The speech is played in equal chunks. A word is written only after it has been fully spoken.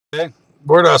Okay,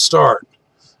 where do I start?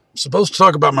 I'm supposed to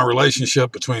talk about my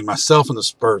relationship between myself and the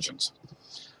Spurgeons.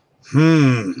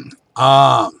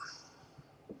 Oh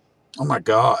my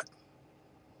God.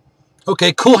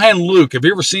 Okay, Cool Hand Luke. Have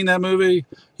you ever seen that movie?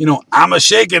 You know, I'm a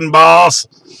shaking boss.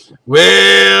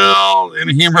 Well, in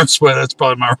a humorous way, that's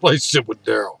probably my relationship with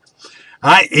Daryl.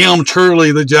 I am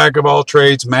truly the jack of all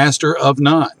trades, master of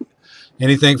none.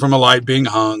 Anything from a light being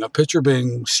hung, a pitcher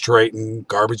being straightened,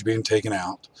 garbage being taken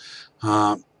out.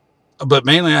 But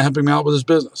mainly I help him out with his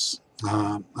business.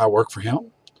 I work for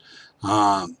him.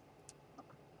 I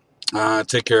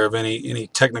take care of any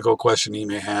technical question he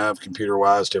may have,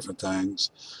 computer-wise, different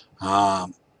things.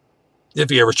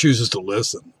 If he ever chooses to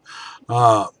listen.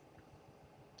 I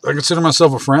consider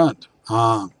myself a friend.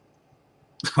 I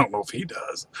don't know if he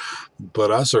does,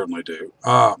 but I certainly do.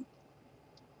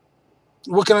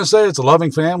 What can I say? It's a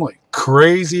loving family.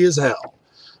 Crazy as hell.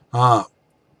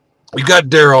 We've got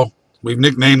Daryl. We've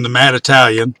nicknamed the Mad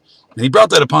Italian, and he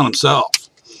brought that upon himself.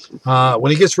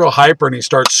 When he gets real hyper and he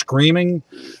starts screaming,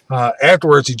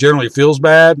 afterwards he generally feels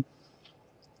bad,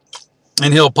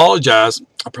 and he'll apologize.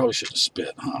 I probably shouldn't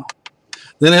spit, huh?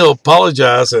 Then he'll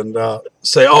apologize and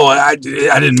say, "Oh, I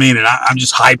didn't mean it. I'm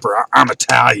just hyper. I'm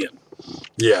Italian."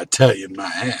 Yeah, Italian my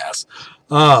ass.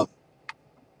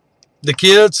 The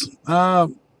kids,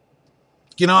 the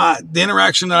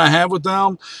interaction that I have with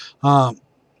them.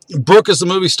 Brooke is a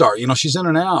movie star. You know, she's in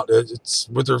and out. It's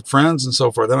with her friends and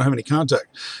so forth. They don't have any contact.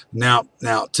 Now,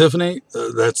 Tiffany,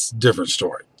 that's a different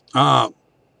story.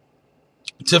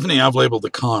 Tiffany, I've labeled the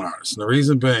con artist. And the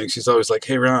reason being, she's always like,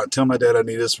 "Hey, Ron, tell my dad I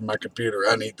need this for my computer.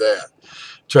 I need that."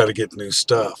 Try to get new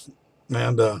stuff.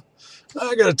 And I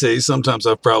got to tell you, sometimes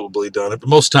I've probably done it, but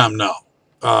most of the time,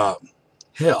 no.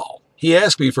 Hell, he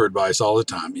asks me for advice all the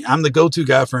time. I'm the go-to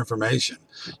guy for information.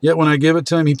 Yet when I give it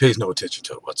to him, he pays no attention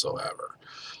to it whatsoever.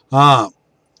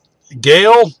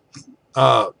 Gail,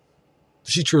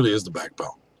 she truly is the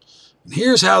backbone. And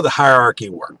here's how the hierarchy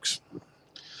works.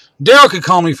 Daryl could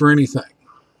call me for anything.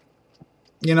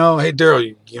 You know, "Hey,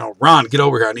 Daryl, Ron, get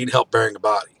over here. I need help burying a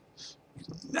body."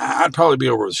 I'd probably be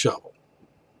over with a shovel.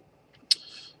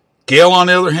 Gail, on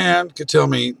the other hand, could tell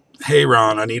me, "Hey,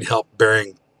 Ron, I need help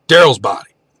burying Daryl's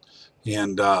body."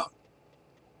 And I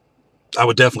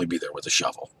would definitely be there with a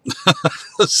shovel.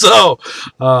 So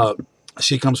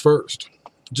she comes first,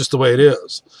 just the way it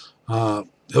is.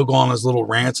 He'll go on his little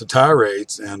rants and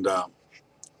tirades, and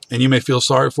you may feel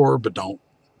sorry for her, but don't.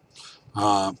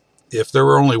 If there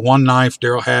were only one knife,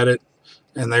 Daryl had it,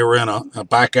 and they were in a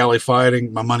back alley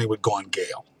fighting, my money would go on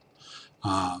Gail.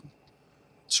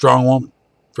 Strong woman,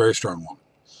 very strong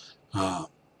woman.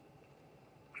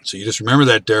 So you just remember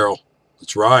that, Daryl.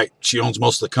 That's right. She owns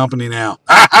most of the company now.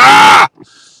 Ha-ha!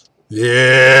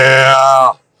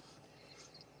 Yeah.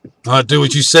 Do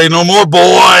what you say no more,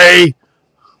 boy.